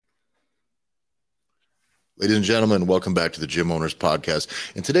Ladies and gentlemen, welcome back to the Gym Owners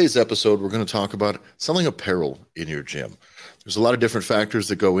Podcast. In today's episode, we're going to talk about selling apparel in your gym. There's a lot of different factors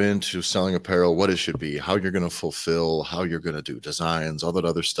that go into selling apparel, what it should be, how you're going to fulfill, how you're going to do designs, all that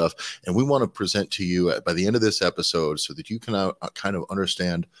other stuff. And we want to present to you by the end of this episode so that you can kind of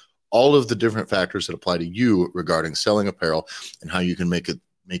understand all of the different factors that apply to you regarding selling apparel and how you can make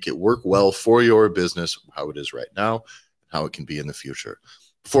it work well for your business, how it is right now, and how it can be in the future.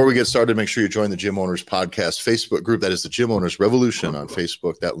 Before we get started, make sure you join the Gym Owners Podcast Facebook group. That is the Gym Owners Revolution on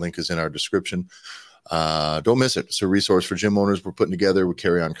Facebook. That link is in our description. Don't miss it. It's a resource for gym owners we're putting together. We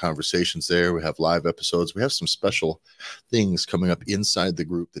carry on conversations there. We have live episodes. We have some special things coming up inside the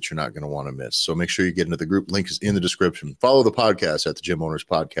group that you're not going to want to miss. So make sure you get into the group. Link is in the description. Follow the podcast at the Gym Owners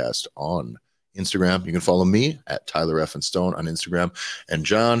Podcast on Instagram. You can follow me at Tyler F. and Stone on Instagram, and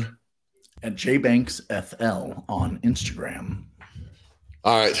John at JBanksFL on Instagram.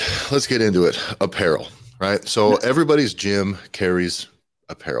 All right, let's get into it. Apparel, right? So everybody's gym carries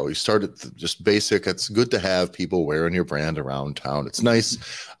apparel. You start at just basic. It's good to have people wearing your brand around town. It's nice.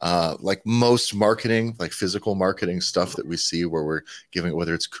 Like most marketing, like physical marketing stuff that we see where we're giving,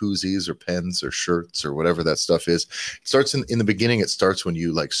 whether it's koozies or pens or shirts or whatever that stuff is, it starts in the beginning. It starts when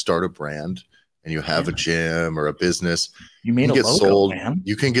you like start a brand and you have a gym or a business. You made a logo, man.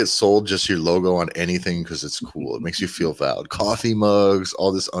 You can get sold just your logo on anything because it's cool. It makes you feel valid. Coffee mugs,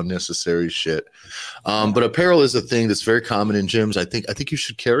 all this unnecessary shit. But apparel is a thing that's very common in gyms. I think you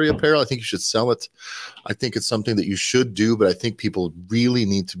should carry apparel. I think you should sell it. I think it's something that you should do, but I think people really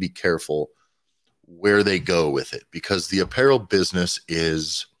need to be careful where they go with it because the apparel business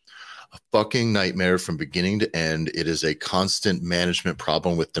is a fucking nightmare from beginning to end. It is a constant management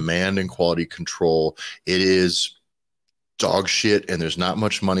problem with demand and quality control. It is dog shit, and there's not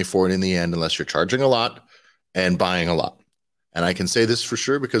much money for it in the end unless you're charging a lot and buying a lot. And I can say this for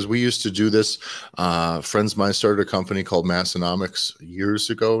sure because we used to do this. Friends of mine started a company called Massonomics years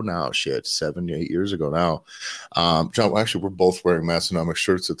ago now. 7 to 8 years ago now. John, actually, we're both wearing Massonomics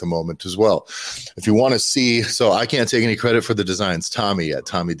shirts at the moment as well. If you want to see, so I can't take any credit for the designs. Tommy at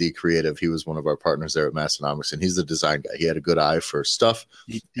Tommy D Creative, he was one of our partners there at Massonomics, and he's the design guy. He had a good eye for stuff.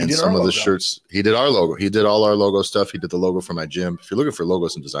 And some of the shirts, he did our logo. He did all our logo stuff. He did the logo for my gym. If you're looking for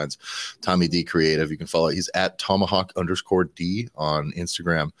logos and designs, Tommy D Creative, you can follow. He's at Tomahawk_D on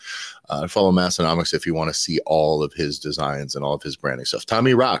Instagram. Follow Massonomics if you want to see all of his designs and all of his branding stuff.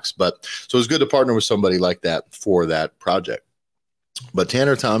 Tommy rocks. But so it's good to partner with somebody like that for that project. But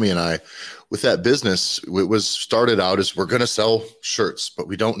Tanner, Tommy, and I, with that business, it was started out as we're going to sell shirts, but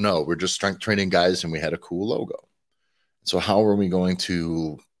we don't know. We're just strength training guys, and we had a cool logo. So how are we going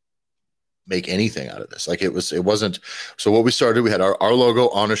to make anything out of this? Like it wasn't. So what we started, we had our logo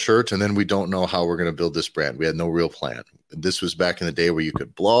on a shirt, and then we don't know how we're going to build this brand. We had no real plan. And this was back in the day where you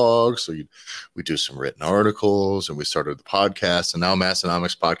could blog. So we do some written articles, and we started the podcast, and now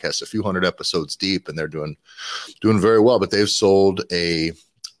Massonomics podcast, a few hundred episodes deep, and they're doing very well, but they've sold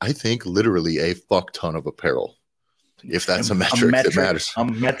I think literally a fuck ton of apparel. If that's a metric that matters. A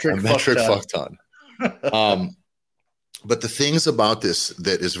metric fuck ton. But the things about this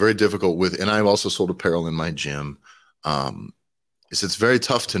that is very difficult with, and I've also sold apparel in my gym, is it's very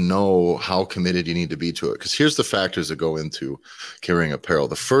tough to know how committed you need to be to it. Because here's the factors that go into carrying apparel.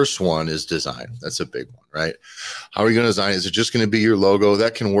 The first one is design. That's a big one, right? How are you going to design? Is it just going to be your logo?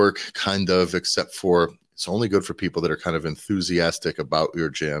 That can work kind of, except for it's only good for people that are kind of enthusiastic about your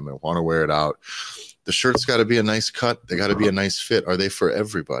gym and want to wear it out. The shirt's got to be a nice cut. They got to be a nice fit. Are they for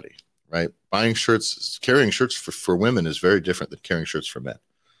everybody? Right? Buying shirts, carrying shirts for women is very different than carrying shirts for men.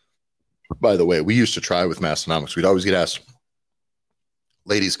 By the way, we used to try with Massonomics. We'd always get asked,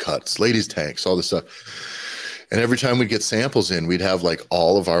 ladies cuts, ladies tanks, all this stuff. And every time we'd get samples in, we'd have like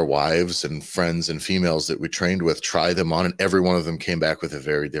all of our wives and friends and females that we trained with try them on, and every one of them came back with a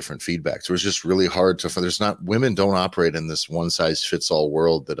very different feedback. So it was just really hard to, women don't operate in this one size fits all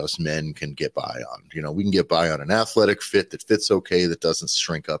world that us men can get by on. You know, we can get by on an athletic fit that fits okay, that doesn't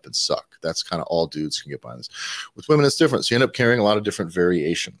shrink up and suck. That's kind of all dudes can get by on this. With women, it's different. So you end up carrying a lot of different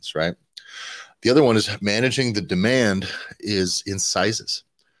variations, right? The other one is managing the demand is in sizes.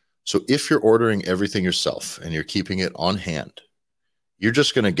 So if you're ordering everything yourself and you're keeping it on hand, you're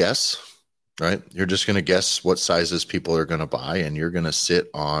just going to guess, right? You're just going to guess what sizes people are going to buy, and you're going to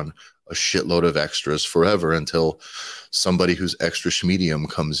sit on a shitload of extras forever until somebody who's extra medium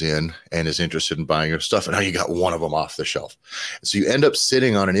comes in and is interested in buying your stuff. And now you got one of them off the shelf. So you end up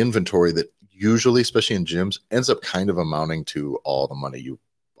sitting on an inventory that usually, especially in gyms, ends up kind of amounting to all the money you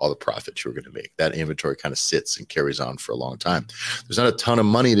all the profit you're going to make. That inventory kind of sits and carries on for a long time. There's not a ton of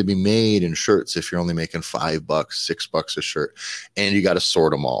money to be made in shirts if you're only making $5, $6 a shirt, and you got to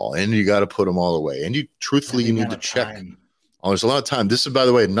sort them all, and you got to put them all away, and you truthfully you need to check. Oh, there's a lot of time. This is, by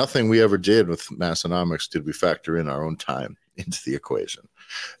the way, nothing we ever did with Massonomics did we factor in our own time into the equation.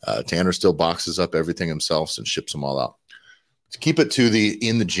 Tanner still boxes up everything himself and ships them all out. To keep it to the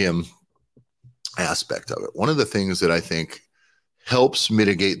in the gym aspect of it, one of the things that I think helps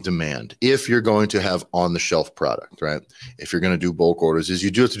mitigate demand if you're going to have on the shelf product, right? If you're going to do bulk orders, is you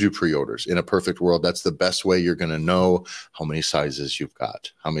do have to do pre-orders. In a perfect world, that's the best way you're going to know how many sizes you've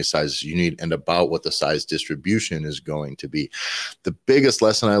got, how many sizes you need, and about what the size distribution is going to be. The biggest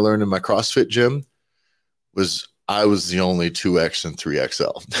lesson I learned in my CrossFit gym was I was the only 2X and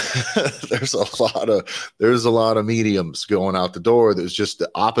 3XL. there's a lot of mediums going out the door. There's just the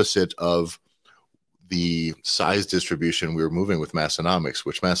opposite of the size distribution we were moving with Massonomics,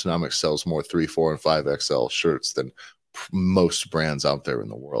 which Massonomics sells more 3, 4, and 5XL shirts than most brands out there in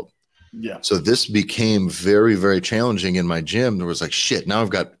the world. Yeah. So this became very, very challenging in my gym. There was like, shit, now I've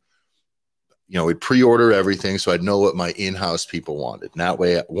got, we'd pre-order everything so I'd know what my in-house people wanted. And that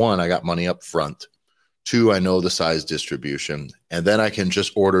way, 1, I got money up front. 2, I know the size distribution, and then I can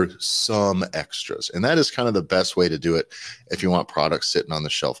just order some extras. And that is kind of the best way to do it if you want products sitting on the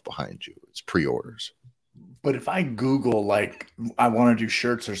shelf behind you. It's pre-orders. But if I Google, like, I want to do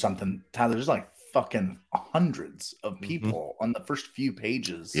shirts or something, Tyler, there's like fucking hundreds of people on the first few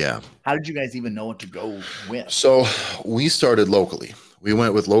pages. Yeah. How did you guys even know what to go with? So we started locally. We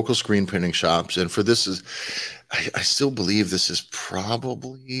went with local screen printing shops. And for this I still believe this is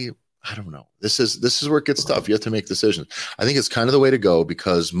probably, I don't know. This is where it gets tough. You have to make decisions. I think it's kind of the way to go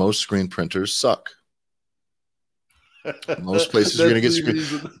because most screen printers suck. Most places you're going to get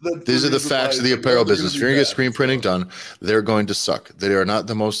screen. These are the facts of the apparel business. If you're going to get screen printing done, they're going to suck. They are not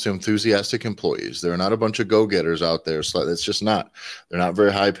the most enthusiastic employees. They're not a bunch of go-getters out there. So it's just not. They're not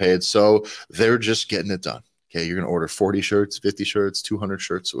very high paid. So they're just getting it done. Okay, you're going to order 40 shirts, 50 shirts, 200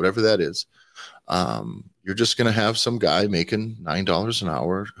 shirts, whatever that is. You're just going to have some guy making $9 an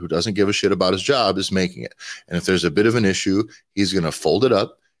hour who doesn't give a shit about his job is making it. And if there's a bit of an issue, he's going to fold it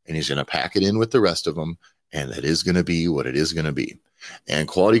up and he's going to pack it in with the rest of them. And it is going to be what it is going to be. And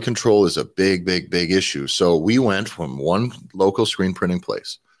quality control is a big, big, big issue. So we went from one local screen printing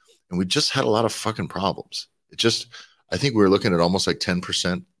place and we just had a lot of fucking problems. I think we were looking at almost like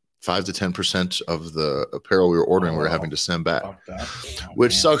 10%, 5 to 10% of the apparel we were ordering, we were having to send back,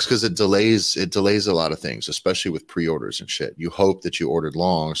 which sucks because it delays a lot of things, especially with pre-orders and shit. You hope that you ordered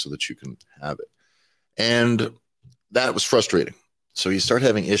long so that you can have it. And that was frustrating. So you start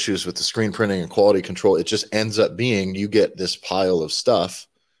having issues with the screen printing and quality control. It just ends up being you get this pile of stuff,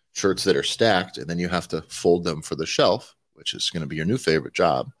 shirts that are stacked, and then you have to fold them for the shelf, which is going to be your new favorite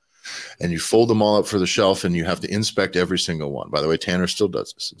job. And you fold them all up for the shelf and you have to inspect every single one. By the way, Tanner still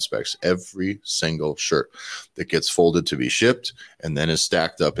does this, inspects every single shirt that gets folded to be shipped and then is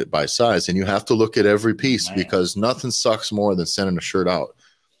stacked up by size. And you have to look at every piece because nothing sucks more than sending a shirt out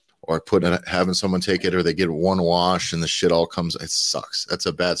or having someone take it or they get one wash and the shit all comes. It sucks. That's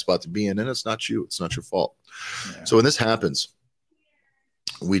a bad spot to be in. And it's not you. It's not your fault. Yeah. So when this happens,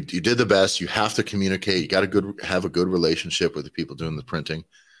 you did the best. You have to communicate. You got to have a good relationship with the people doing the printing.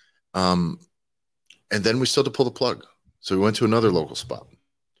 And then we still had to pull the plug. So we went to another local spot.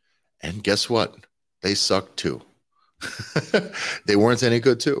 And guess what? They sucked too. They weren't any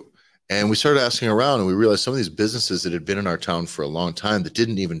good too. And we started asking around and we realized some of these businesses that had been in our town for a long time that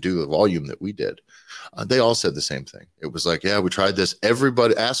didn't even do the volume that we did. They all said the same thing. It was like, yeah, we tried this.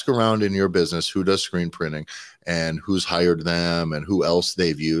 Everybody ask around in your business who does screen printing and who's hired them and who else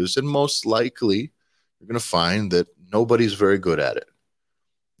they've used. And most likely you're going to find that nobody's very good at it.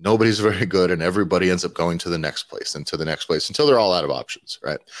 Nobody's very good, and everybody ends up going to the next place and to the next place until they're all out of options,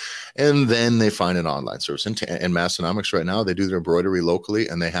 right? And then they find an online service. In Massonomics right now, they do their embroidery locally,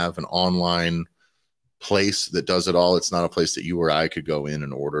 and they have an online place that does it all. It's not a place that you or I could go in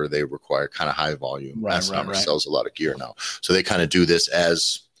and order. They require kind of high volume. Massonomics sells a lot of gear now. So they kind of do this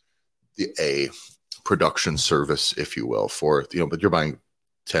as a production service, if you will, for, but you're buying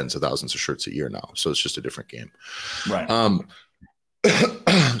tens of thousands of shirts a year now. So it's just a different game. Right.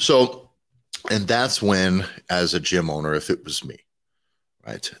 So, and that's when, as a gym owner, if it was me,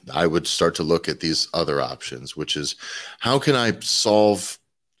 right, I would start to look at these other options, which is how can I solve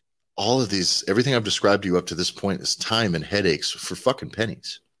all of these? Everything I've described to you up to this point is time and headaches for fucking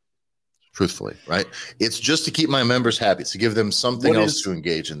pennies, truthfully, right? It's just to keep my members happy. It's to give them something else to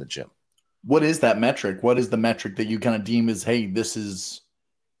engage in the gym. What is that metric? What is the metric that you kind of deem as, hey, this is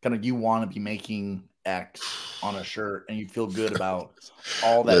kind of, you want to be making X on a shirt and you feel good about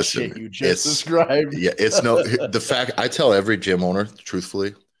all that Listen, shit you just described. Yeah, it's no the fact. I tell every gym owner,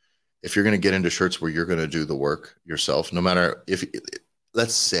 truthfully, if you're going to get into shirts where you're going to do the work yourself, no matter if,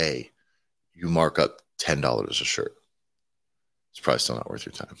 let's say you mark up $10 a shirt, it's probably still not worth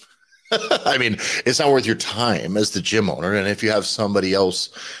your time. I mean, it's not worth your time as the gym owner. And if you have somebody else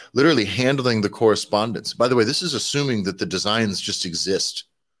literally handling the correspondence, by the way, this is assuming that the designs just exist,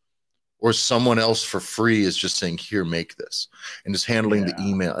 or someone else for free is just saying, here, make this, and just handling the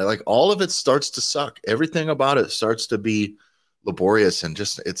email. Like, all of it starts to suck. Everything about it starts to be laborious, and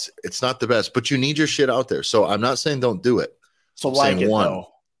just, it's not the best, but you need your shit out there. So I'm not saying don't do it. So I'm like saying, it one, though.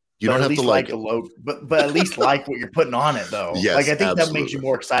 you don't have to like the logo, but at least like what you're putting on it though. Yes, like I think absolutely. that makes you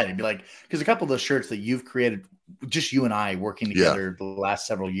more excited. Be like, because a couple of the shirts that you've created, just you and I working together the last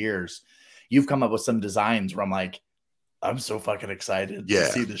several years, you've come up with some designs where I'm like, I'm so fucking excited to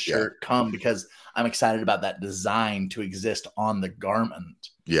see the shirt come, because I'm excited about that design to exist on the garment.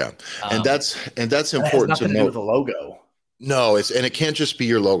 Yeah. And that's important it has nothing to do know. with the logo. No, and it can't just be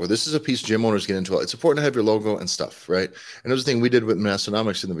your logo. This is a piece gym owners get into. It's important to have your logo and stuff, right? And there's a thing we did with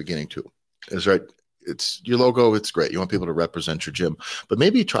Massonomics in the beginning too. Is right. It's your logo. It's great. You want people to represent your gym, but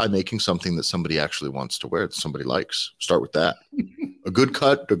maybe try making something that somebody actually wants to wear, that somebody likes. Start with that. A good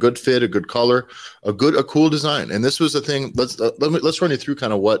cut, a good fit, a good color, a cool design. And this was the thing. Let's run you through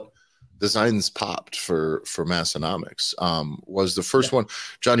kind of what designs popped for Massonomics. Was the first one.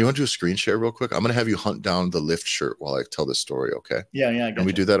 John, you want to do a screen share real quick? I'm going to have you hunt down the lift shirt while I tell this story. Okay. Yeah. Can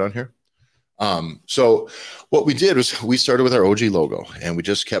we do that on here? So what we did was we started with our OG logo, and we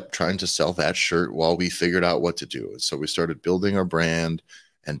just kept trying to sell that shirt while we figured out what to do. And so we started building our brand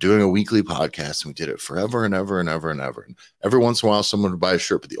and doing a weekly podcast, and we did it forever and ever and ever and ever. And every once in a while, someone would buy a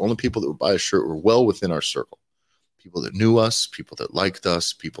shirt, but the only people that would buy a shirt were well within our circle. People that knew us, people that liked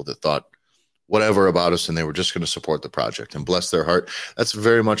us, people that thought whatever about us, and they were just going to support the project, and bless their heart. That's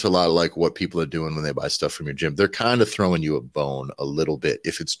very much a lot like what people are doing when they buy stuff from your gym. They're kind of throwing you a bone a little bit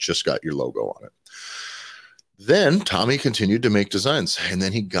if it's just got your logo on it. Then Tommy continued to make designs, and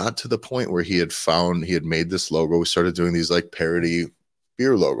then he got to the point where he had made this logo. We started doing these like parody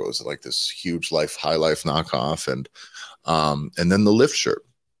beer logos, like this huge High Life knockoff, and then the lift shirt.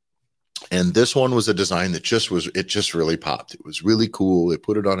 And this one was a design that just really popped. It was really cool. They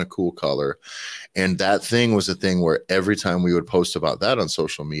put it on a cool color. And that thing was a thing where every time we would post about that on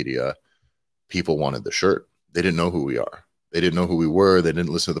social media, people wanted the shirt. They didn't know who we are. They didn't know who we were. They didn't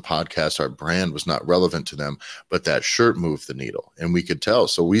listen to the podcast. Our brand was not relevant to them, but that shirt moved the needle, and we could tell.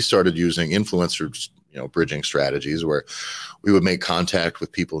 So we started using influencers, bridging strategies where we would make contact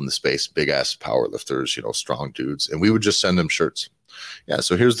with people in the space, big ass power lifters, strong dudes, and we would just send them shirts. Yeah.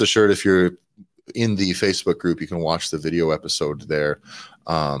 So here's the shirt. If you're in the Facebook group, you can watch the video episode there.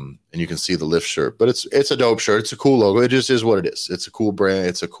 And you can see the lift shirt, but it's a dope shirt. It's a cool logo. It just is what it is. It's a cool brand.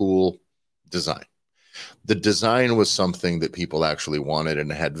 It's a cool design. The design was something that people actually wanted,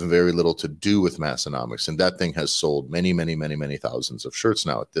 and it had very little to do with Massonomics. And that thing has sold many, many, many, many thousands of shirts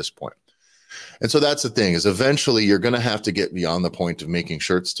now at this point. And so that's the thing, is eventually you're going to have to get beyond the point of making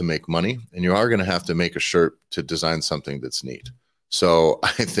shirts to make money. And you are going to have to make a shirt to design something that's neat. So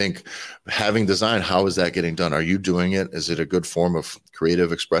I think having design, how is that getting done? Are you doing it? Is it a good form of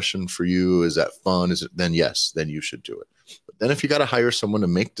creative expression for you? Is that fun? Then yes, then you should do it. But then if you got to hire someone to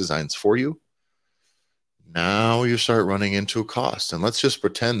make designs for you, now you start running into a cost. And let's just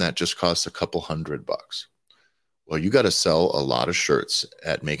pretend that just costs a couple $100. Well, you got to sell a lot of shirts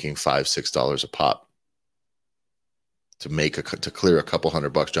at making $5, $6 a pop to clear a couple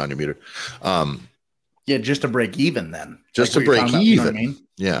 $100. John, you're muted. Yeah, just to break even then. Just to break even. You know what I mean?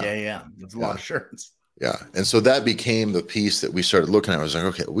 Yeah. Yeah. That's a lot of shirts. Yeah. And so that became the piece that we started looking at. I was like,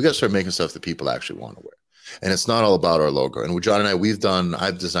 okay, we got to start making stuff that people actually want to wear. And it's not all about our logo. And John and I,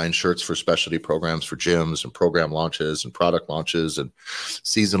 I've designed shirts for specialty programs for gyms and program launches and product launches and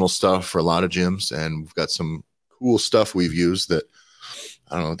seasonal stuff for a lot of gyms. And we've got some cool stuff we've used that,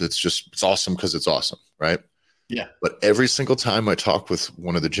 I don't know, it's awesome because it's awesome. Right. Yeah. But every single time I talk with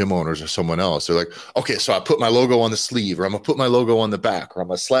one of the gym owners or someone else, they're like, okay, so I put my logo on the sleeve, or I'm going to put my logo on the back, or I'm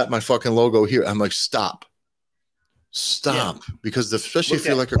going to slap my fucking logo here. I'm like, stop. Yeah. Because especially if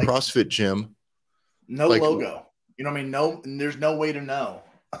you're like a CrossFit gym. No logo. You know what I mean? No, there's no way to know.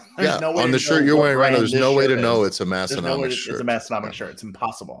 There's no way on the shirt you're wearing right now, there's no way to know it's a Massonomics shirt. It's a Massonomics shirt. It's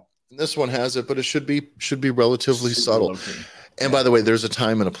impossible. And this one has it, but it should be relatively subtle. And by the way, there's a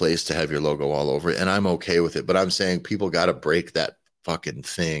time and a place to have your logo all over it, and I'm okay with it. But I'm saying people got to break that fucking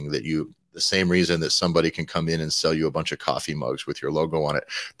thing the same reason that somebody can come in and sell you a bunch of coffee mugs with your logo on it.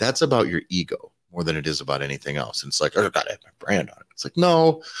 That's about your ego. more than it is about anything else. And it's like, oh, I gotta have my brand on it. It's like,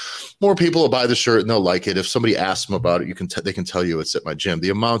 no, more people will buy the shirt and they'll like it. If somebody asks them about it, they can tell you it's at my gym. The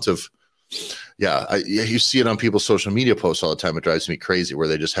amount of, you see it on people's social media posts all the time. It drives me crazy where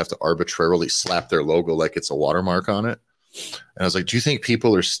they just have to arbitrarily slap their logo like it's a watermark on it. And I was like, do you think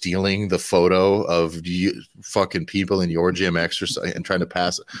people are stealing the photo of you fucking people in your gym exercise and trying to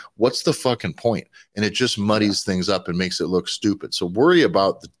pass it? What's the fucking point? And it just muddies things up and makes it look stupid. So worry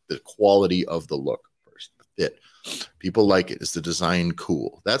about the quality of the look first. People like it. Is the design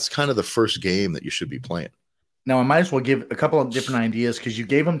cool? That's kind of the first game that you should be playing. Now, I might as well give a couple of different ideas because you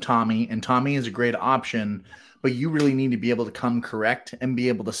gave him Tommy, and Tommy is a great option, but you really need to be able to come correct and be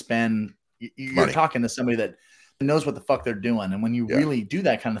able to spend. You're money. Talking to somebody that knows what the fuck they're doing. And when you really do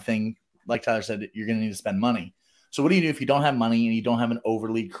that kind of thing, like Tyler said, you're going to need to spend money. So what do you do if you don't have money and you don't have an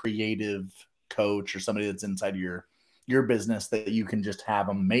overly creative coach or somebody that's inside your business that you can just have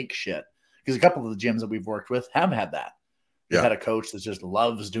them make shit? Because a couple of the gyms that we've worked with have had that. They've had a coach that just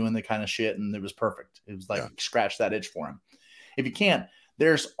loves doing the kind of shit, and it was perfect. It was like scratch that itch for him. If you can't,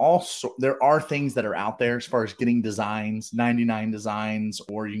 there are things that are out there as far as getting designs, 99 designs,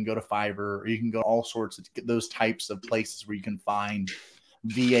 or you can go to Fiverr, or you can go all sorts of those types of places where you can find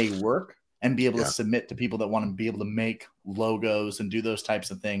VA work and be able to submit to people that want to be able to make logos and do those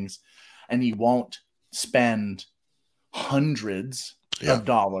types of things. And you won't spend hundreds of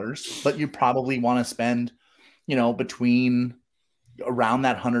dollars, but you probably want to spend, between around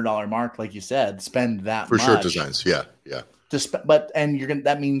that $100 mark, like you said, spend that for much. Shirt designs. Yeah.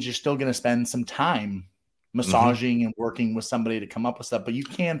 That means you're still going to spend some time massaging and working with somebody to come up with stuff, but you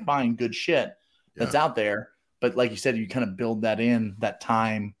can find good shit that's out there. But like you said, you kind of build that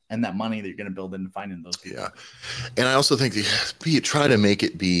time and that money that you're going to build into finding those people. Yeah. And I also think try to make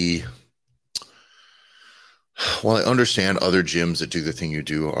it be, well, I understand other gyms that do the thing you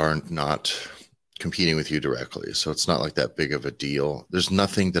do are not competing with you directly. So it's not like that big of a deal. There's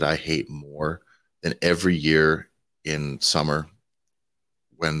nothing that I hate more than every year in summer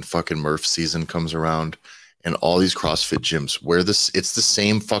when fucking Murph season comes around and all these CrossFit gyms where it's the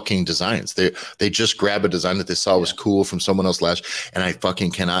same fucking designs. They just grab a design that they saw was cool from someone else and I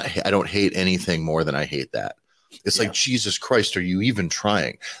fucking I don't hate anything more than I hate that. It's like, Jesus Christ, are you even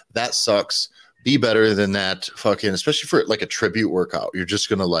trying? That sucks. Be better than that fucking, especially for like a tribute workout. You're just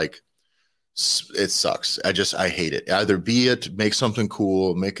going to it sucks. I hate it. Either make something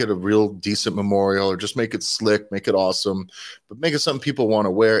cool, make it a real decent memorial, or just make it slick, make it awesome, but make it something people want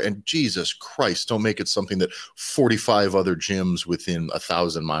to wear. And Jesus Christ, don't make it something that 45 other gyms within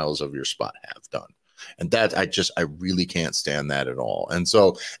 1,000 miles of your spot have done. And that I really can't stand that at all. And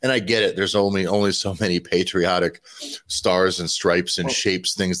I get it. There's only so many patriotic stars and stripes and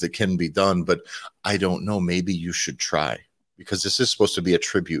shapes, things that can be done, but I don't know. Maybe you should try. Because this is supposed to be a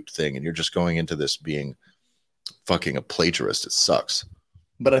tribute thing, and you're just going into this being fucking a plagiarist. It sucks.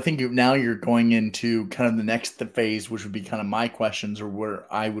 But I think now you're going into kind of the next phase, which would be kind of my questions, or where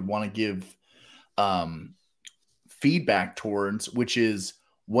I would want to give feedback towards, which is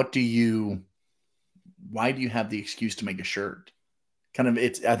why do you have the excuse to make a shirt?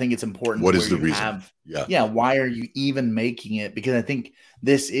 I think it's important. What is the reason? Why are you even making it? Because I think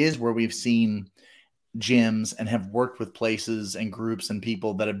this is where we've seen gyms and have worked with places and groups and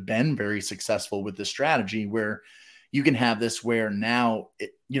people that have been very successful with this strategy, where you can have this where now,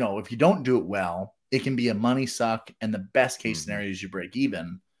 if you don't do it well, it can be a money suck. And the best case scenario is you break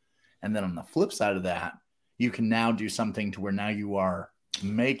even. And then on the flip side of that, you can now do something to where now you are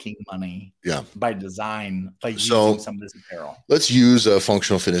making money by design, by using some of this apparel. Let's use a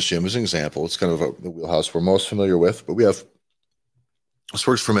functional fitness gym as an example. It's kind of the wheelhouse we're most familiar with, but this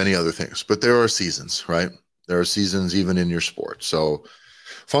works for many other things, but there are seasons, right? There are seasons even in your sport. So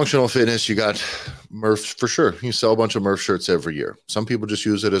functional fitness, you got Murph for sure. You sell a bunch of Murph shirts every year. Some people just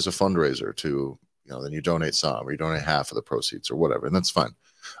use it as a fundraiser to, then you donate some, or you donate half of the proceeds or whatever. And that's fine.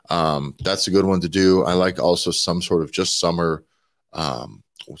 That's a good one to do. I like also some sort of just summer,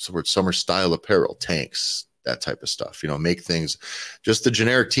 summer style apparel, tanks, that type of stuff, make things, just the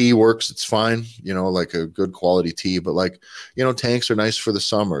generic tee works. It's fine. Like a good quality tee, but tanks are nice for the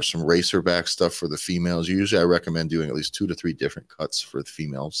summer, some racerback stuff for the females. Usually I recommend doing at least 2 to 3 different cuts for the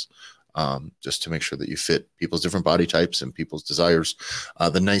females, just to make sure that you fit people's different body types and people's desires.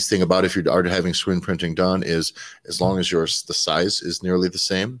 The nice thing about if you are having screen printing done is as long as the size is nearly the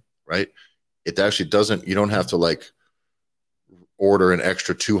same, right? It actually you don't have to order an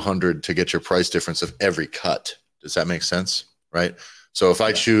extra 200 to get your price difference of every cut. Does that make sense? Right. So if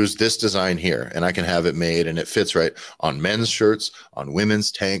I choose this design here and I can have it made and it fits right on men's shirts, on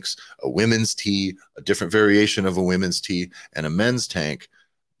women's tanks, a women's tee, a different variation of a women's tee, and a men's tank,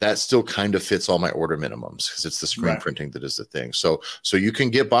 that still kind of fits all my order minimums because it's the screen printing that is the thing. So you can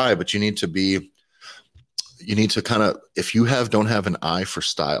get by, but you need to kind of, if you don't have an eye for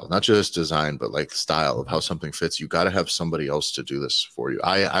style, not just design, but like style of how something fits, you got to have somebody else to do this for you.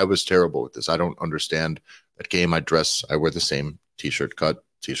 I was terrible with this. I don't understand that game. I wear the same t-shirt cut,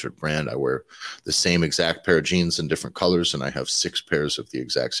 t-shirt brand. I wear the same exact pair of jeans in different colors, and I have 6 pairs of the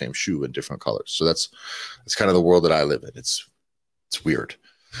exact same shoe in different colors. So that's kind of the world that I live in. It's weird.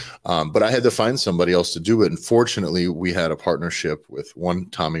 But I had to find somebody else to do it. And fortunately, we had a partnership with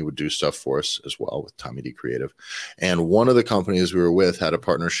Tommy would do stuff for us as well with Tommy D Creative. And one of the companies we were with had a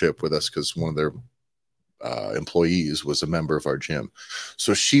partnership with us because one of their employees was a member of our gym.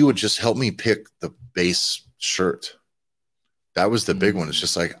 So she would just help me pick the base shirt. That was the big one. It's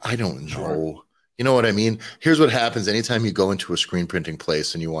just like, I don't know. Sure. You know what I mean? Here's what happens anytime you go into a screen printing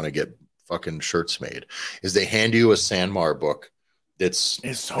place and you want to get fucking shirts made, is they hand you a Sanmar book. It's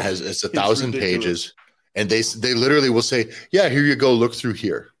 1,000 pages, and they literally will say, yeah, here you go, look through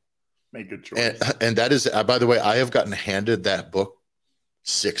here, make a choice. And that is, by the way, I have gotten handed that book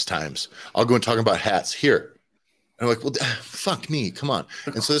 6 times. I'll go and talk about hats here, and I'm like, well, fuck me, come on.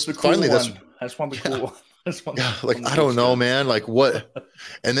 And so this finally, that's one of the cool ones. Yeah, like I don't know, man, like what?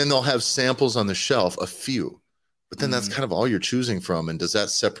 And then they'll have samples on the shelf, a few. But then that's kind of all you're choosing from. And does that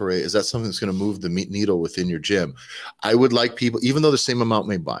separate? Is that something that's going to move the needle within your gym? I would like people, even though the same amount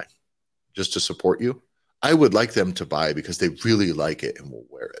may buy, just to support you, I would like them to buy because they really like it and will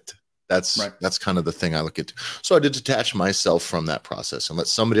wear it. That's kind of the thing I look at. So I did detach myself from that process and let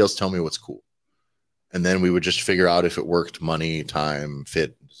somebody else tell me what's cool. And then we would just figure out if it worked, money, time,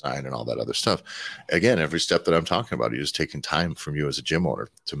 fit, design, and all that other stuff. Again, every step that I'm talking about, you're just taking time from you as a gym owner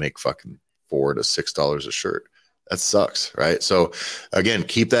to make fucking $4 to $6 a shirt. That sucks, right? So again,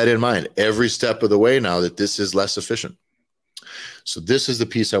 keep that in mind every step of the way now that this is less efficient. So this is the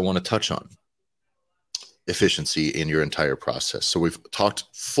piece I want to touch on. Efficiency in your entire process. So we've talked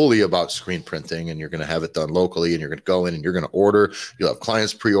fully about screen printing, and you're going to have it done locally, and you're going to go in and you're going to order. You'll have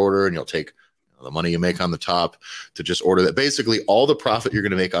clients pre-order, and you'll take the money you make on the top to just order that. Basically, all the profit you're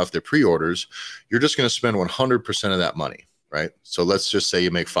going to make off their pre-orders, you're just going to spend 100% of that money, right? So let's just say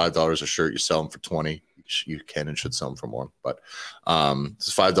you make $5 a shirt, you sell them for 20. You can and should sell them for more, but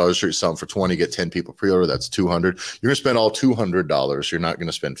it's $5 a shirt, you sell them for 20, get 10 people pre-order, that's 200. You're going to spend all $200. You're not going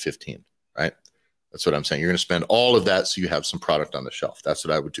to spend 15, right? That's what I'm saying. You're going to spend all of that so you have some product on the shelf. That's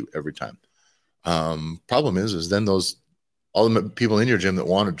what I would do every time. Problem is then all the people in your gym that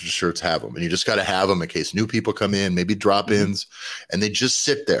wanted shirts have them, and you just got to have them in case new people come in, maybe drop-ins, and they just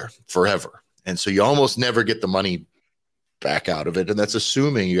sit there forever. And so you almost never get the money back out of it, and that's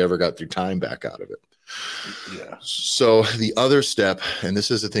assuming you ever got your time back out of it. Yeah. So the other step, and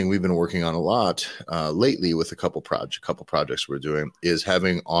this is the thing we've been working on a lot lately with a couple projects we're doing, is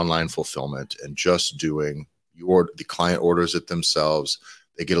having online fulfillment and just doing the client orders it themselves.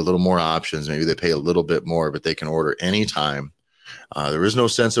 They get a little more options. Maybe they pay a little bit more, but they can order anytime. There is no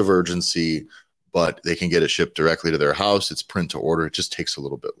sense of urgency, but they can get it shipped directly to their house. It's print to order. It just takes a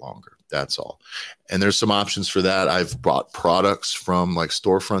little bit longer. That's all. And there's some options for that. I've bought products from like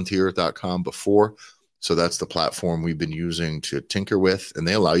storefrontier.com before. So that's the platform we've been using to tinker with. And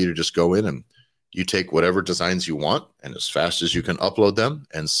they allow you to just go in and you take whatever designs you want, and as fast as you can upload them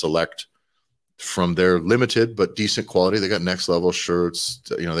and select from their limited but decent quality. They got next level shirts.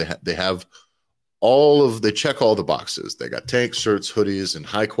 You know, they have they check all the boxes. They got tank shirts, hoodies, and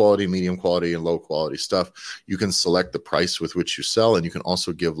high quality, medium quality, and low quality stuff. You can select the price with which you sell, and you can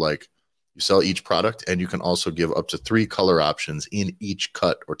also give you sell each product, and you can also give up to 3 color options in each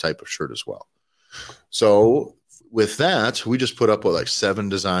cut or type of shirt as well. So with that, we just put up 7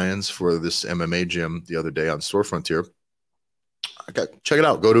 designs for this MMA gym the other day on Store Frontier. Check it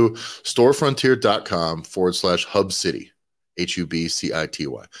out. Go to storefrontier.com/Hub City,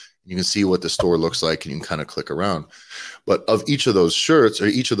 HUBCITY. You can see what the store looks like, and you can kind of click around. But of each of those shirts or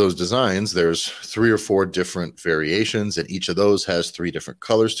each of those designs, there's 3 or 4 different variations, and each of those has 3 different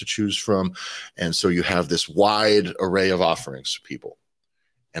colors to choose from. And so you have this wide array of offerings for people.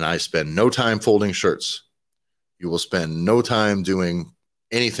 And I spend no time folding shirts. You will spend no time doing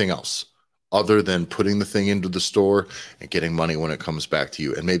anything else other than putting the thing into the store and getting money when it comes back to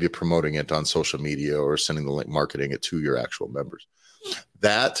you, and maybe promoting it on social media or sending the link, marketing it to your actual members.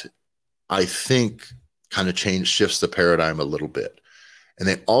 That, I think, kind of shifts the paradigm a little bit. And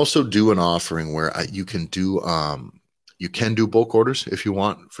they also do an offering where you can do bulk orders if you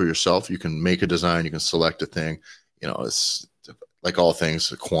want for yourself. You can make a design, you can select a thing. You know, it's like all things,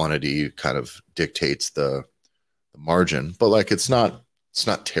 the quantity kind of dictates the margin, but it's not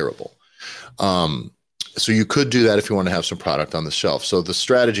terrible. So you could do that if you want to have some product on the shelf. So the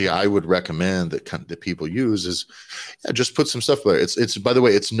strategy I would recommend that people use is, yeah, just put some stuff there. It's by the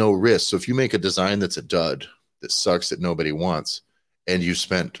way, it's no risk. So if you make a design that's a dud, that sucks, that nobody wants, and you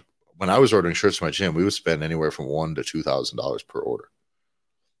spent, when I was ordering shirts for my gym, we would spend anywhere from $1,000 to $2,000 per order,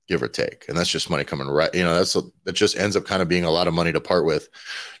 give or take. And that's just money coming right. That just ends up kind of being a lot of money to part with,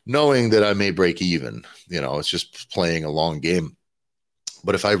 knowing that I may break even. It's just playing a long game.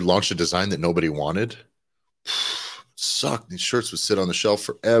 But if I launched a design that nobody wanted, sucked. These shirts would sit on the shelf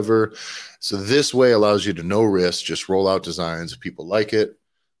forever. So this way allows you to no risk, just roll out designs. If people like it,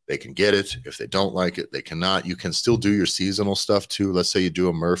 they can get it. If they don't like it, they cannot. You can still do your seasonal stuff too. Let's say you do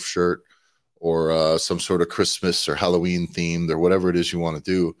a Murph shirt or some sort of Christmas or Halloween themed or whatever it is you want to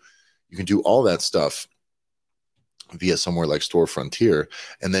do. You can do all that stuff via somewhere like Store Frontier,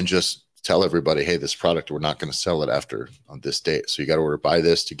 and then just tell everybody, hey, this product, we're not going to sell it after on this date. So you got to buy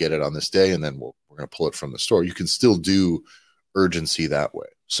this to get it on this day, and then we're going to pull it from the store. You can still do urgency that way.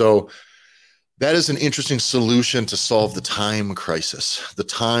 So that is an interesting solution to solve the time crisis, the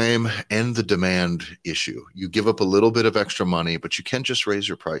time and the demand issue. You give up a little bit of extra money, but you can just raise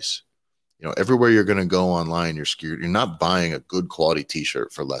your price. Everywhere you're going to go online, you're not buying a good quality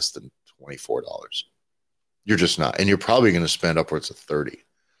t-shirt for less than $24. You're just not. And you're probably going to spend upwards of $30.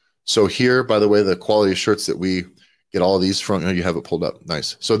 So here, by the way, the quality of shirts that we get all of these from, you have it pulled up.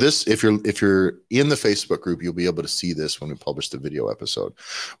 Nice. So this, if you're in the Facebook group, you'll be able to see this when we publish the video episode.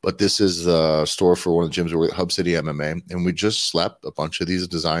 But this is the store for one of the gyms we're at, Hub City MMA. And we just slapped a bunch of these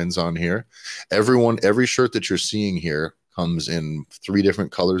designs on here. Every shirt that you're seeing here comes in 3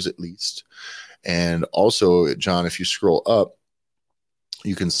 different colors at least. And also, John, if you scroll up,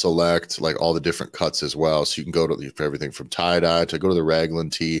 you can select like all the different cuts as well. So you can go to everything from tie-dye to go to the raglan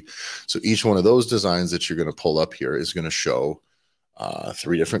tee. So each one of those designs that you're going to pull up here is going to show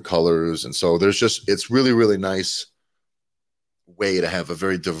 3 different colors. And so it's really, really nice way to have a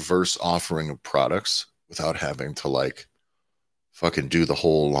very diverse offering of products without having to like fucking do the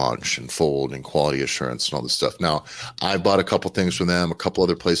whole launch and fold and quality assurance and all this stuff. Now, I bought a couple things from them. A couple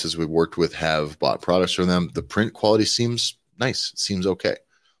other places we've worked with have bought products from them. The print quality seems nice. It seems okay.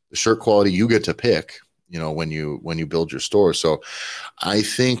 The shirt quality you get to pick, when you build your store. So I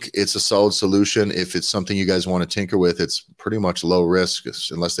think it's a solid solution. If it's something you guys want to tinker with, it's pretty much low risk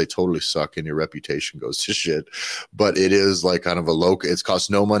unless they totally suck and your reputation goes to shit. But it is like kind of it's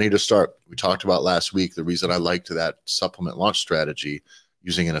cost no money to start. We talked about last week. The reason I liked that supplement launch strategy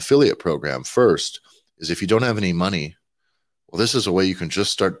using an affiliate program first is if you don't have any money, well, this is a way you can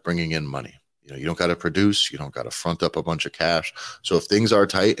just start bringing in money. You don't got to produce. You don't got to front up a bunch of cash. So if things are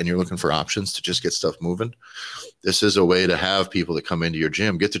tight and you're looking for options to just get stuff moving, this is a way to have people that come into your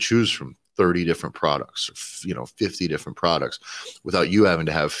gym get to choose from 30 different products, or 50 different products without you having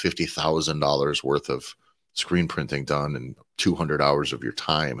to have $50,000 worth of screen printing done and 200 hours of your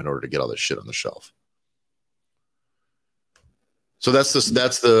time in order to get all this shit on the shelf. So that's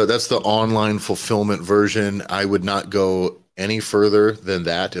the online fulfillment version. I would not go any further than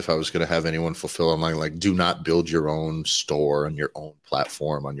that if I was going to have anyone fulfill online. Like, do not build your own store on your own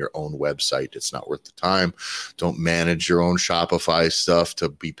platform, on your own website. It's not worth the time. Don't manage your own Shopify stuff to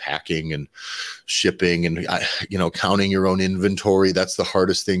be packing and shipping and, counting your own inventory. That's the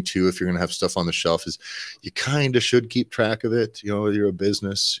hardest thing too. If you're going to have stuff on the shelf, is you kind of should keep track of it. You're a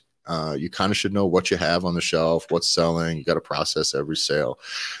business. You kind of should know what you have on the shelf, what's selling. You got to process every sale.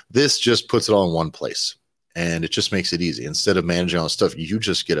 This just puts it all in one place. And it just makes it easy. Instead of managing all the stuff, you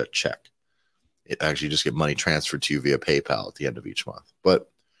just get a check. It actually just get money transferred to you via PayPal at the end of each month.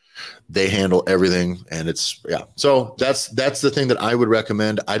 But they handle everything, and So that's the thing that I would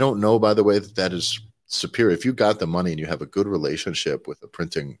recommend. I don't know, by the way, that is superior. If you got the money and you have a good relationship with a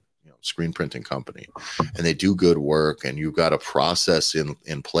printing, screen printing company, and they do good work, and you've got a process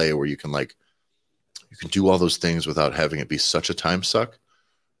in play where you can do all those things without having it be such a time suck.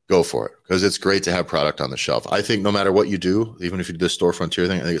 Go for it, because it's great to have product on the shelf. I think no matter what you do, even if you do the Store Frontier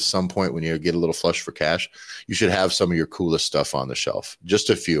thing, I think at some point when you get a little flush for cash, you should have some of your coolest stuff on the shelf, just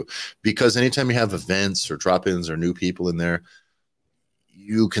a few, because anytime you have events or drop-ins or new people in there,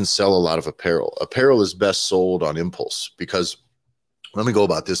 you can sell a lot of apparel. Apparel is best sold on impulse, because let me go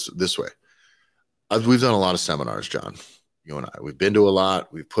about this way. We've done a lot of seminars, John, you and I. We've been to a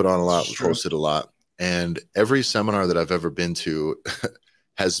lot. We've put on a lot. We've hosted a lot. And every seminar that I've ever been to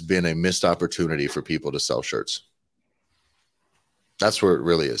has been a missed opportunity for people to sell shirts. That's where it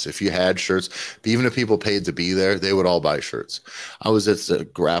really is. If you had shirts, even if people paid to be there, they would all buy shirts. I was at the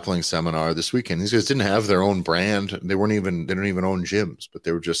grappling seminar this weekend. These guys didn't have their own brand. They didn't even own gyms, but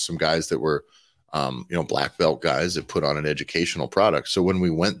they were just some guys that were, black belt guys that put on an educational product. So when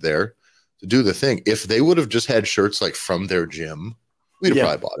we went there, to do the thing. If they would have just had shirts like from their gym, we'd have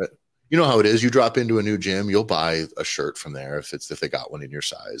probably bought it. You know how it is. You drop into a new gym, you'll buy a shirt from there if they got one in your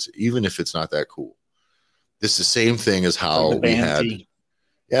size, even if it's not that cool. This is the same thing as how like we had. Tee.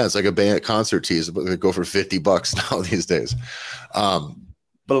 Yeah, it's like a band concert tees, but they go for $50 now these days.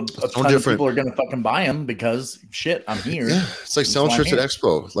 But a ton of people are going to fucking buy them because shit, I'm here. Yeah, it's like selling shirts at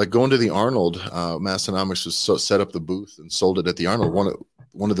Expo. Like going to the Arnold, Massonomics was set up the booth and sold it at the Arnold.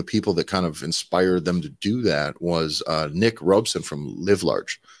 One of the people that kind of inspired them to do that was Nick Robson from Live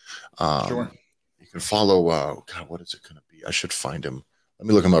Large. Sure. You can follow. God, what is it going to be? I should find him. Let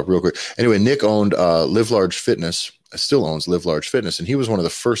me look him up real quick. Anyway, Nick owned Live Large Fitness. Still owns Live Large Fitness, and he was one of the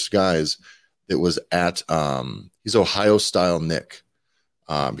first guys that was at. He's Ohio style Nick.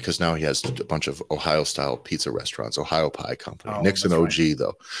 Because now he has a bunch of Ohio style pizza restaurants, Ohio Pie Company. Nick's an OG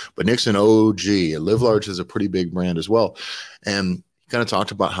though, but Nick's an OG, and Live Large is a pretty big brand as well. And he kind of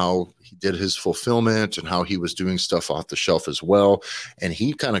talked about how he did his fulfillment and how he was doing stuff off the shelf as well. And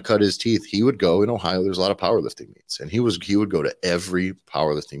he kind of cut his teeth. He would go in Ohio. There's a lot of powerlifting meets, and he would go to every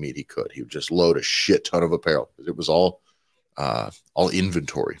powerlifting meet he could. He would just load a shit ton of apparel. It was all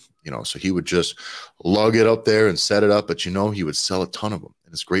inventory, so he would just lug it up there and set it up, but he would sell a ton of them,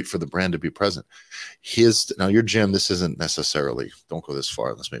 and it's great for the brand to be present. Now your gym, this isn't necessarily, don't go this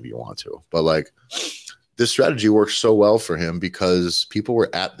far unless maybe you want to, but like this strategy works so well for him because people were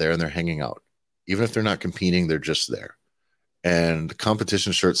at there and they're hanging out. Even if they're not competing, they're just there. And the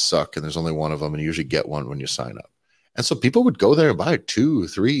competition shirts suck, and there's only one of them, and you usually get one when you sign up. And so people would go there and buy 2,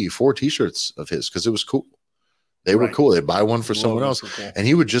 3, 4 t-shirts of his because it was cool. They were cool. They'd buy one for someone else. Cool. And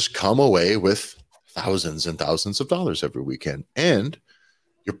he would just come away with thousands and thousands of dollars every weekend. And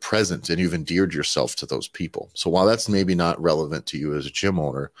you're present and you've endeared yourself to those people. So while that's maybe not relevant to you as a gym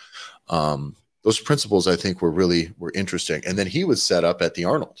owner, those principles I think were interesting. And then he would set up at the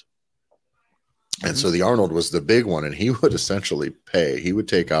Arnold. And so the Arnold was the big one. And he would essentially pay. He would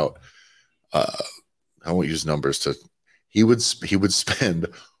take out, I won't use numbers he would spend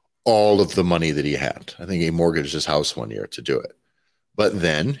all of the money that he had. I think he mortgaged his house one year to do it. But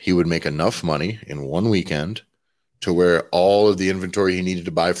then he would make enough money in one weekend to where all of the inventory he needed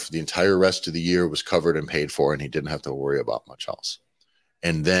to buy for the entire rest of the year was covered and paid for, and he didn't have to worry about much else.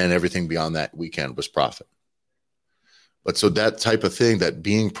 And then everything beyond that weekend was profit. But so that type of thing, that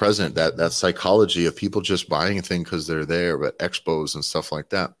being present, that psychology of people just buying a thing because they're there, but expos and stuff like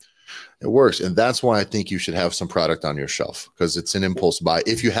that, it works. And that's why I think you should have some product on your shelf, because it's an impulse buy.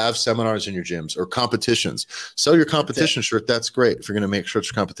 If you have seminars in your gyms or competitions, sell your competition shirt. That's great if you're going to make shirts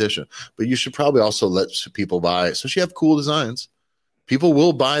for competition. But you should probably also let people buy, especially if you have cool designs. People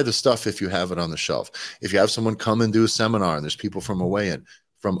will buy the stuff if you have it on the shelf. If you have someone come and do a seminar and there's people from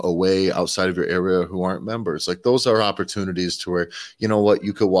away outside of your area who aren't members, like those are opportunities to where,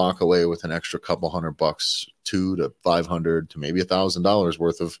 you could walk away with an extra couple $100, $200 to $500 to maybe $1,000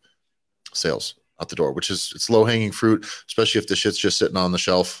 worth of sales out the door, it's low hanging fruit, especially if the shit's just sitting on the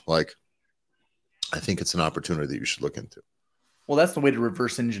shelf. Like, I think it's an opportunity that you should look into. Well, that's the way to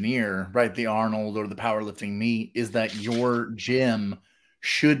reverse engineer, right? The Arnold or the powerlifting meet is that your gym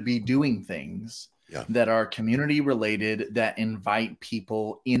should be doing things that are community related, that invite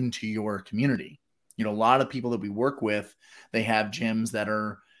people into your community. A lot of people that we work with, they have gyms that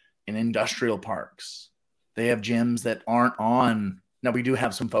are in industrial parks. They have gyms that aren't on. Now, we do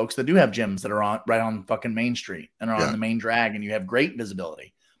have some folks that do have gyms that are right on fucking Main Street and are on the main drag, and you have great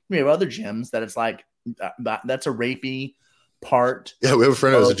visibility. We have other gyms that it's like that's a rapey part. Yeah, we have a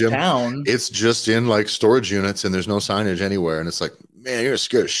friend who has a gym. Town. It's just in like storage units, and there's no signage anywhere. And it's like, man, you're gonna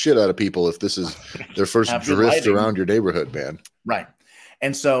scare the shit out of people if this is their first drift around your neighborhood, man. Right.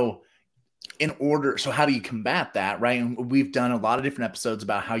 And so how do you combat that, right? And we've done a lot of different episodes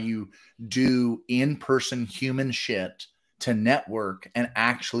about how you do in-person human shit to network and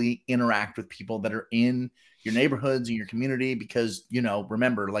actually interact with people that are in your neighborhoods, in your community, because,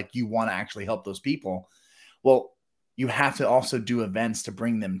 remember, like, you want to actually help those people. Well, you have to also do events to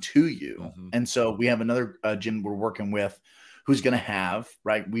bring them to you. Mm-hmm. And so we have another gym we're working with who's going to have,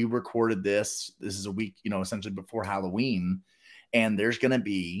 right? We recorded this is a week, essentially before Halloween. And he's going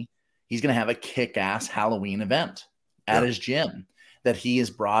to have a kick-ass Halloween event at his gym that he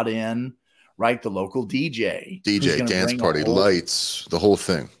has brought in, right? The local DJ, dance party, lights, the whole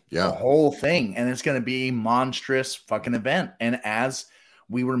thing. Yeah. The whole thing. And it's going to be a monstrous fucking event. And as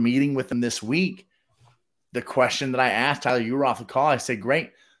we were meeting with him this week, the question that I asked, Tyler, you were off the call. I said,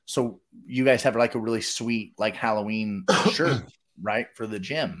 great. So you guys have like a really sweet, like Halloween shirt, right? For the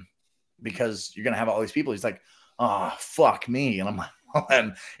gym, because you're going to have all these people. He's like, oh, fuck me. And I'm like, well,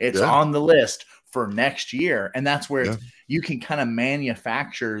 and it's on the list for next year. And that's where you can kind of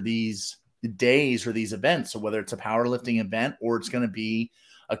manufacture these days or these events. So whether it's a powerlifting event or it's going to be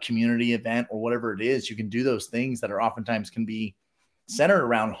a community event or whatever it is, you can do those things that are oftentimes can be centered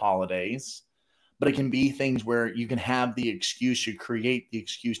around holidays, but it can be things where you can have the excuse, you create the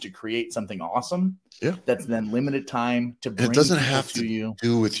excuse to create something awesome. Yeah. That's then limited time to bring it doesn't have to you.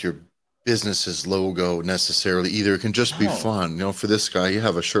 Do with your business's logo necessarily either. It can just be fun. You know, for this guy, you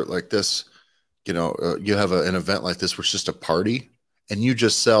have a shirt like this, you know, you have an event like this where it's just a party and you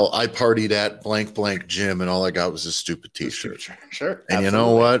just sell, I partied at blank, blank gym and all I got was a stupid t-shirt. Sure. And absolutely. You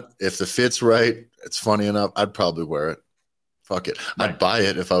know what? If the fit's right, it's funny enough, I'd probably wear it. Fuck it. Right. I'd buy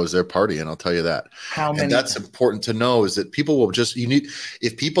it if I was there partying. I'll tell you that. And that's important to know is that people will just,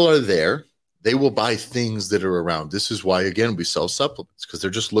 if people are there, they will buy things that are around. This is why, again, we sell supplements because they're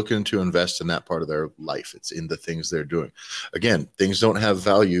just looking to invest in that part of their life. It's in the things they're doing. Again, things don't have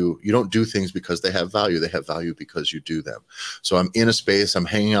value. You don't do things because they have value. They have value because you do them. So I'm in a space. I'm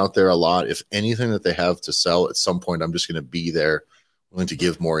hanging out there a lot. If anything that they have to sell at some point, I'm just going to be there, willing to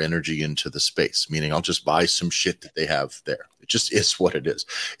give more energy into the space, meaning I'll just buy some shit that they have there. It just is what it is.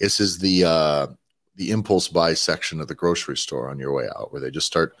 This is the impulse buy section of the grocery store on your way out where they just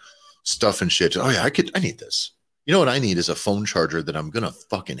start stuff and shit. Oh yeah, I need this. You know what I need is a phone charger that I'm gonna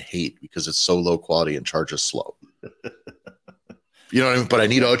fucking hate because it's so low quality and charges slow. You know what I mean? But I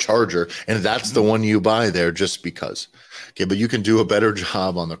need a charger, and that's the one you buy there just because. Okay, but you can do a better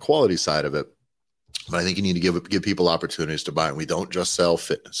job on the quality side of it. But I think you need to give people opportunities to buy. And we don't just sell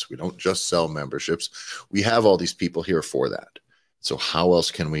fitness. We don't just sell memberships. We have all these people here for that. So how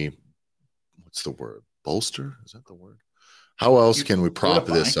else can we? What's the word? Bolster? Is that the word? How else can we prop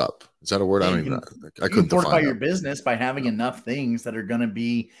this up? Is that a word? I don't even know. I couldn't fortify your business by having enough things that are going to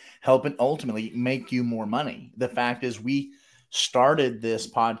be helping ultimately make you more money. The fact is we started this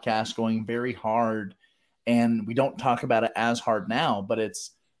podcast going very hard and we don't talk about it as hard now, but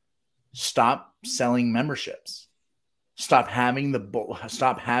it's stop selling memberships. Stop having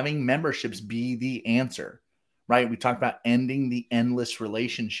memberships be the answer, right? We talked about ending the endless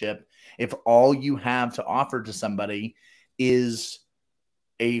relationship. If all you have to offer to somebody is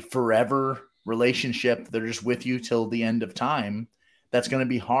a forever relationship, they're just with you till the end of time, that's going to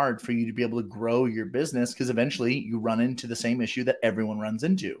be hard for you to be able to grow your business because eventually you run into the same issue that everyone runs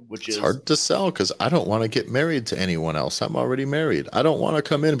into, which is hard to sell because I don't want to get married to anyone else. I'm already married. I don't want to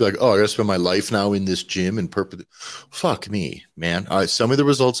come in and be like, oh, I got to spend my life now in this gym and fuck me, man. All right, some of the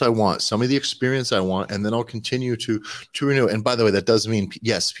results I want, some of the experience I want, and then I'll continue to renew. And by the way, that does mean,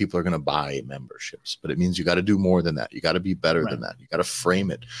 yes, people are going to buy memberships, but it means you got to do more than that. You got to be better than that. You got to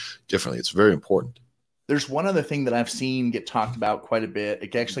frame it differently. It's very important. There's one other thing that I've seen get talked about quite a bit.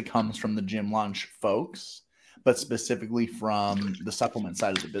 It actually comes from the gym lunch folks, but specifically from the supplement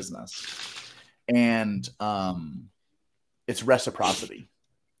side of the business. And it's reciprocity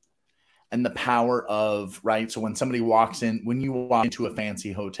and the power of, right? So when somebody walks in, when you walk into a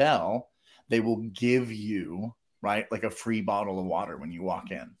fancy hotel, they will give you, right, like a free bottle of water when you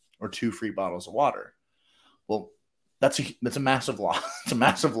walk in or 2 free bottles of water. Well, that's a massive loss. It's a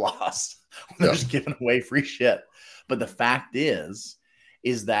massive loss. They're just giving away free shit. But the fact is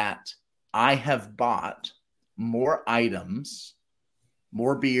that I have bought more items,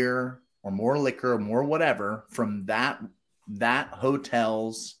 more beer or more liquor or more whatever from that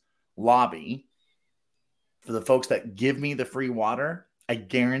hotel's lobby for the folks that give me the free water. I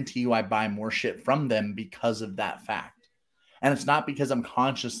guarantee you I buy more shit from them because of that fact. And it's not because I'm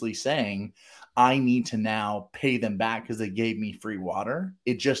consciously saying I need to now pay them back because they gave me free water.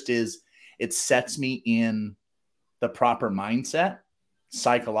 It just is, it sets me in the proper mindset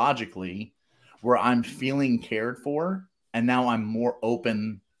psychologically where I'm feeling cared for. And now I'm more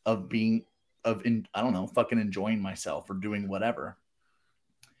open of fucking enjoying myself or doing whatever.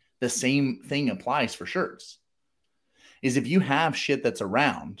 The same thing applies for shirts. Is if you have shit that's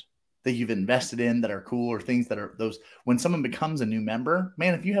around that you've invested in that are cool or things that are those, when someone becomes a new member,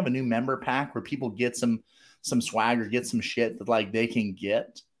 man, if you have a new member pack where people get some swag or get some shit that like they can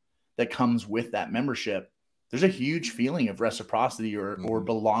get that comes with that membership, there's a huge feeling of reciprocity or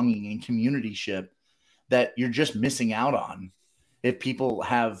belonging and communityship that you're just missing out on if people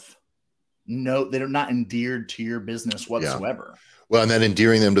they're not endeared to your business whatsoever. Yeah. Well, and then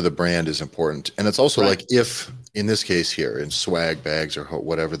endearing them to the brand is important. And it's also like if, in this case here, in swag bags or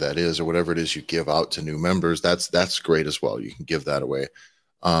whatever that is, or whatever it is you give out to new members, that's great as well. You can give that away.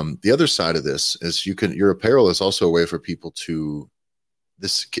 The other side of this is your apparel is also a way for people to,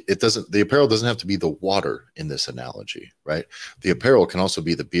 the apparel doesn't have to be the water in this analogy, right? The apparel can also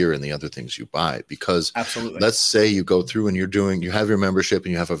be the beer and the other things you buy, because absolutely, let's say you go through and you have your membership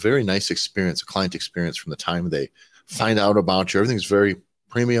and you have a very nice experience, a client experience from the time they find out about you. Everything's very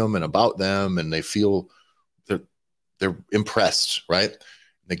premium and about them, and they feel they're impressed, right?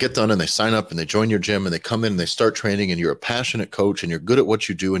 They get done and they sign up and they join your gym and they come in and they start training, and you're a passionate coach and you're good at what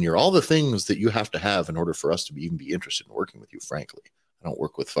you do and you're all the things that you have to have in order for us to even be interested in working with you. Frankly, I don't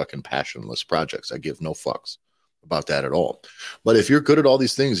work with fucking passionless projects. I give no fucks about that at all. But if you're good at all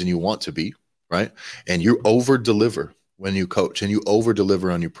these things and you want to be, right, and you over deliver when you coach and you over deliver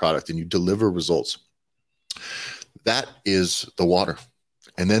on your product and you deliver results, that is the water.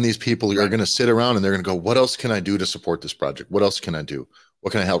 And then these people are going to sit around and they're going to go, what else can I do to support this project? What else can I do?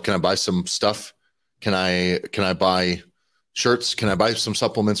 What can I help? Can I buy some stuff? Can I buy shirts? Can I buy some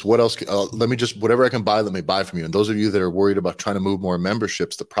supplements? What else? Let me just, whatever I can buy, let me buy from you. And those of you that are worried about trying to move more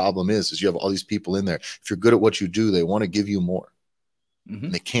memberships, the problem is you have all these people in there. If you're good at what you do, they want to give you more.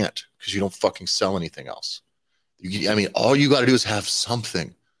 And they can't, because you don't fucking sell anything else. I mean, all you got to do is have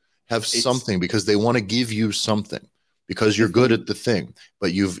something, because they want to give you something. Because you're good at the thing,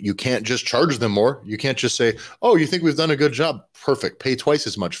 but you can't just charge them more. You can't just say, oh, you think we've done a good job? Perfect. Pay twice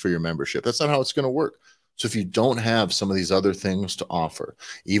as much for your membership. That's not how it's going to work. So if you don't have some of these other things to offer,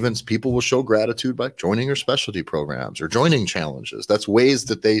 even people will show gratitude by joining your specialty programs or joining challenges. That's ways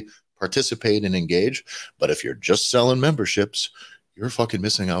that they participate and engage. But if you're just selling memberships, you're fucking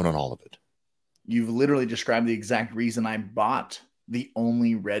missing out on all of it. You've literally described the exact reason I bought the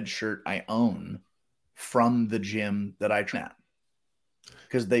only red shirt I own from the gym that I train at,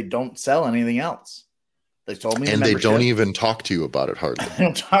 because they don't sell anything else. They told me, and they don't even talk to you about it hardly. They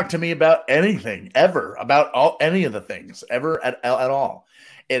don't talk to me about anything ever, about any of the things ever at all.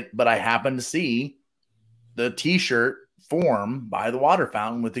 But I happened to see the t-shirt form by the water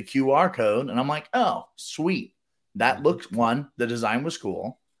fountain with the QR code, and I'm like, oh, sweet. That looks the design was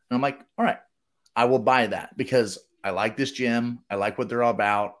cool, and I'm like, all right, I will buy that because I like this gym. I like what they're all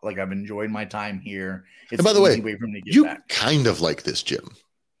about. Like, I've enjoyed my time here. It's and by the way, for me to get you back. Kind of like this gym.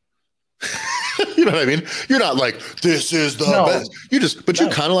 You know what I mean? You're not like, this is the best. You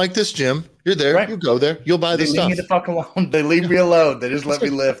kind of like this gym. You're there. Right. You go there. You'll buy the stuff. They leave me the fuck alone. They leave me alone. They just let me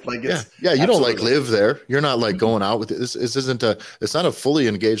lift. Like, it's you don't like live there. You're not like going out with it. This isn't it's not a fully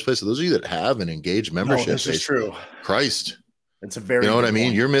engaged place. So those of you that have an engaged membership, this is true. Christ. It's a very, you know what I mean?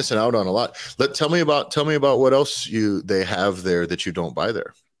 Point. You're missing out on a lot. Tell me about what else they have there that you don't buy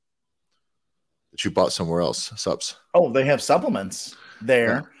there, that you bought somewhere else. Sups. Oh, they have supplements there.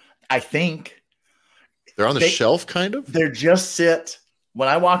 Yeah. I think they're on the shelf, kind of. They're just sit when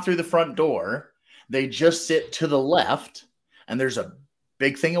I walk through the front door. They just sit to the left, and there's a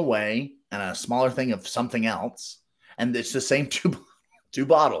big thing away and a smaller thing of something else, and it's the same two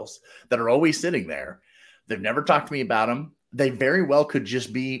bottles that are always sitting there. They've never talked to me about them. They very well could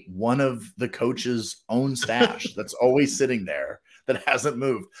just be one of the coach's own stash that's always sitting there that hasn't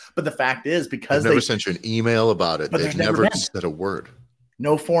moved. But the fact is, because they've never sent you an email about it, they've never said a word.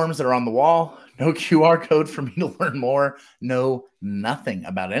 No forms that are on the wall, no QR code for me to learn more, no nothing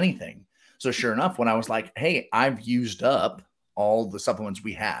about anything. So sure enough, when I was like, hey, I've used up all the supplements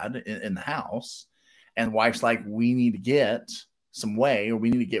we had in the house, and wife's like, we need to get some whey, or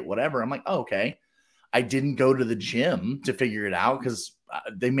we need to get whatever. I'm like, oh, okay. I didn't go to the gym to figure it out because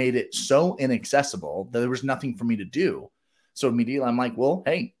they made it so inaccessible that there was nothing for me to do. So immediately I'm like, well,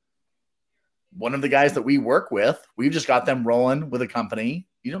 hey, one of the guys that we work with, we've just got them rolling with a company.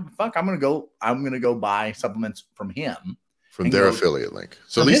 I'm going to go buy supplements from him. From their affiliate link.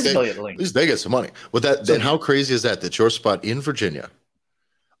 So at least they get some money. Well, then how crazy is that your spot in Virginia,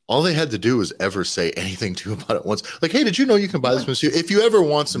 all they had to do was ever say anything to you about it once. Like, hey, did you know you can buy this from you? If you ever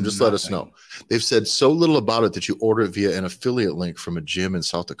want some, just let us know. They've said so little about it that you order it via an affiliate link from a gym in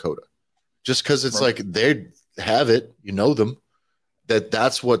South Dakota. Just because it's like they have it, you know them.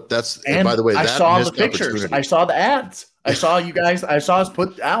 That's. And by the way, I saw the pictures. I saw the ads. I saw you guys. I saw us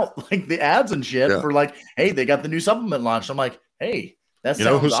put out like the ads and shit for like, hey, they got the new supplement launched. I'm like, hey, that's who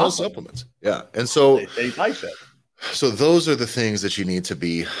awesome. Sells supplements. Yeah, and so they type it. So those are the things that you need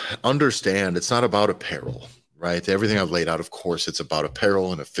to understand. It's not about apparel, right? Everything I've laid out, of course, it's about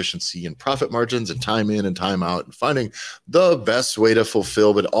apparel and efficiency and profit margins and time in and time out and finding the best way to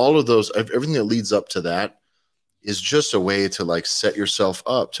fulfill. But all of those, everything that leads up to that is just a way to like set yourself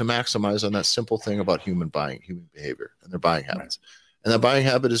up to maximize on that simple thing about human behavior and their buying habits. Right. And that buying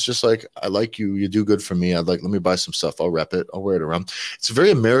habit is just like, I like you, you do good for me. Let me buy some stuff. I'll rep it. I'll wear it around. It's a very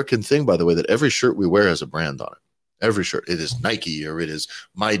American thing, by the way, that every shirt we wear has a brand on it. Every shirt, it is Nike or it is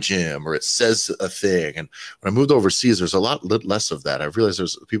my gym or it says a thing. And when I moved overseas, there's a lot less of that. I realized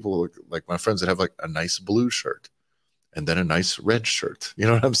there's people like my friends that have like a nice blue shirt and then a nice red shirt. You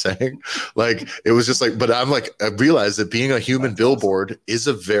know what I'm saying? Like, it was just like, but I'm like, I realized that being a human billboard is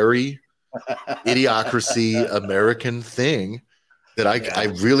a very idiocracy American thing. that I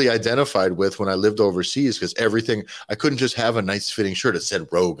really identified with when I lived overseas, because everything, I couldn't just have a nice fitting shirt. It said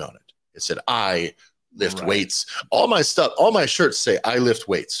Rogue on it. It said, I lift weights. All my stuff, all my shirts say I lift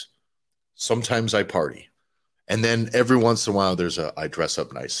weights. Sometimes I party. And then every once in a while, there's I dress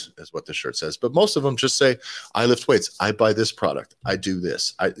up nice, is what the shirt says. But most of them just say, I lift weights. I buy this product. I do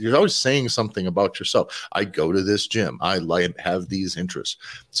this. You're always saying something about yourself. I go to this gym. I have these interests.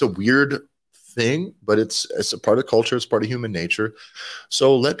 It's a weird thing, but it's a part of culture. It's part of human nature.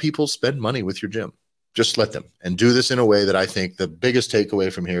 So let people spend money with your gym. Just let them, and do this in a way that I think the biggest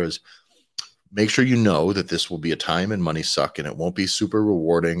takeaway from here is make sure you know that this will be a time and money suck, and it won't be super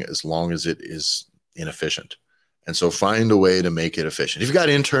rewarding as long as it is inefficient. And so find a way to make it efficient. If you've got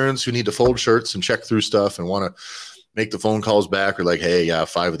interns who need to fold shirts and check through stuff and want to make the phone calls back, or like, hey, yeah,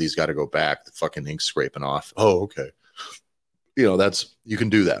 5 of these got to go back. The fucking ink's scraping off. Oh, okay. You know, you can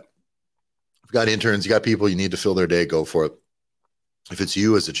do that. If you've got interns, you got people you need to fill their day, go for it. If it's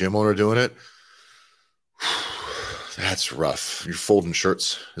you as a gym owner doing it, that's rough. You're folding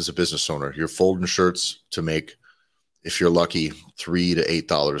shirts as a business owner. You're folding shirts to make, if you're lucky, $3 to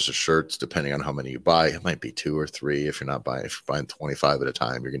 $8 a shirt, depending on how many you buy. It might be 2 or 3. If you're buying 25 at a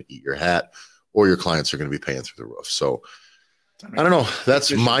time, you're going to eat your hat, or your clients are going to be paying through the roof. So I don't know.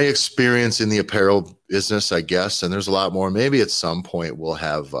 That's my experience in the apparel business, I guess. And there's a lot more. Maybe at some point we'll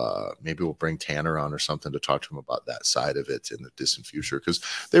have, maybe we'll bring Tanner on or something to talk to him about that side of it in the distant future, because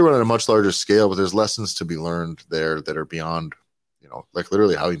they run at a much larger scale, but there's lessons to be learned there that are beyond, you know, like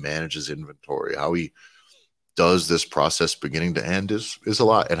literally how he manages inventory, how he does this process beginning to end is a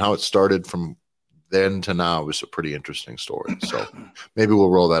lot, and how it started from then to now is a pretty interesting story. So maybe we'll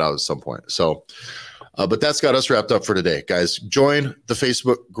roll that out at some point. So, but that's got us wrapped up for today, guys. Join the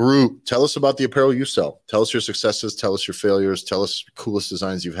Facebook group. Tell us about the apparel you sell. Tell us your successes. Tell us your failures. Tell us the coolest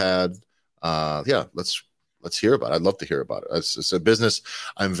designs you've had. Yeah, let's hear about it. I'd love to hear about it. It's a business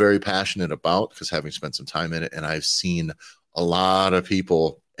I'm very passionate about, because having spent some time in it, and I've seen a lot of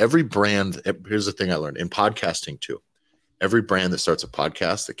people. Every brand, here's the thing I learned in podcasting too. Every brand that starts a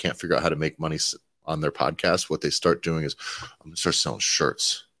podcast that can't figure out how to make money on their podcast, what they start doing is, I'm going to start selling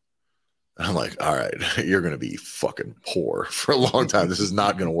shirts. And I'm like, all right, you're going to be fucking poor for a long time. This is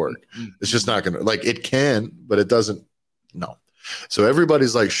not going to work. It's just not going to, like, it can, but it doesn't. No. So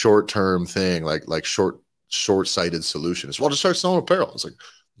everybody's like short-term thing, like short-sighted solutions. Well, just start selling apparel. It's like,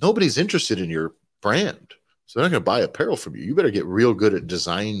 nobody's interested in your brand. So they're not going to buy apparel from you. You better get real good at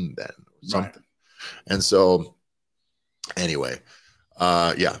design then, or something. Right. And so anyway,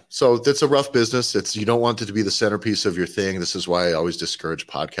 yeah. So that's a rough business. You don't want it to be the centerpiece of your thing. This is why I always discourage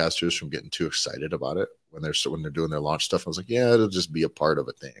podcasters from getting too excited about it when they're doing their launch stuff. I was like, yeah, it'll just be a part of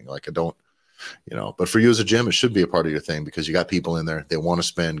a thing. Like, I don't, you know, but for you as a gym, it should be a part of your thing, because you got people in there. They want to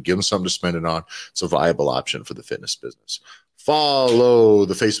spend, give them something to spend it on. It's a viable option for the fitness business. Follow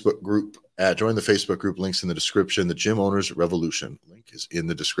the Facebook group join the Facebook group. Links in the description. The Gym Owners Revolution link is in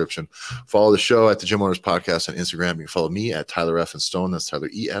the description. Follow the show at the Gym Owners Podcast on Instagram. You can follow me at Tyler F. and Stone. That's Tyler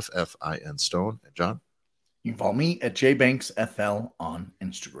EFFIN Stone. And John? You can follow me at JBanksFL on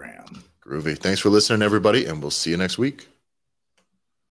Instagram. Groovy. Thanks for listening, everybody, and we'll see you next week.